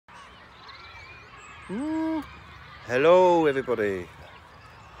Hello, everybody.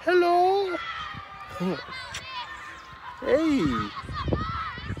 Hello. Hey.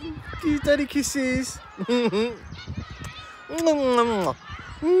 Give you daddy kisses.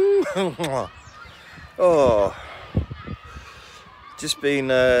 Oh. Just been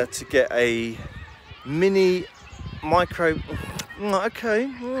to get a mini micro. Okay.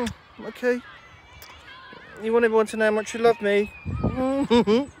 Okay. You want everyone to know how much you love me.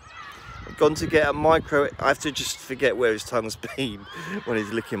 Gone to get a micro. I have to just forget where his tongue's been when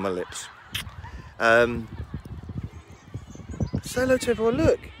he's licking my lips. Say hello to everyone.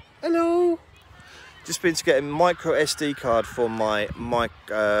 Look. Hello. Just been to get a micro SD card for my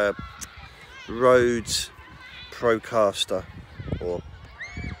Rhodes Procaster, or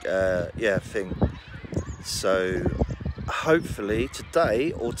yeah, thing. So hopefully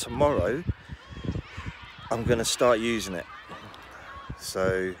today or tomorrow I'm gonna start using it.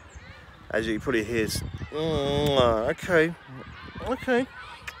 So as you probably hear, okay. You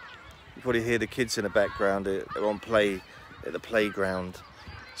probably hear the kids in the background. They're on play at the playground,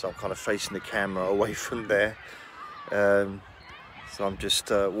 so I'm kind of facing the camera away from there. So I'm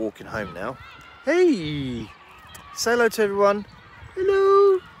just walking home now. Hey, say hello to everyone.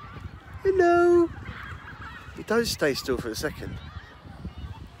 Hello, hello. You don't stay still for a second.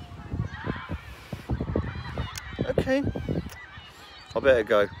 Okay, I better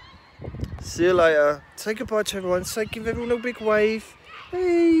go. See you later. Say goodbye to everyone. Say, give everyone a big wave.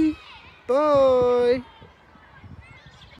 Hey, bye.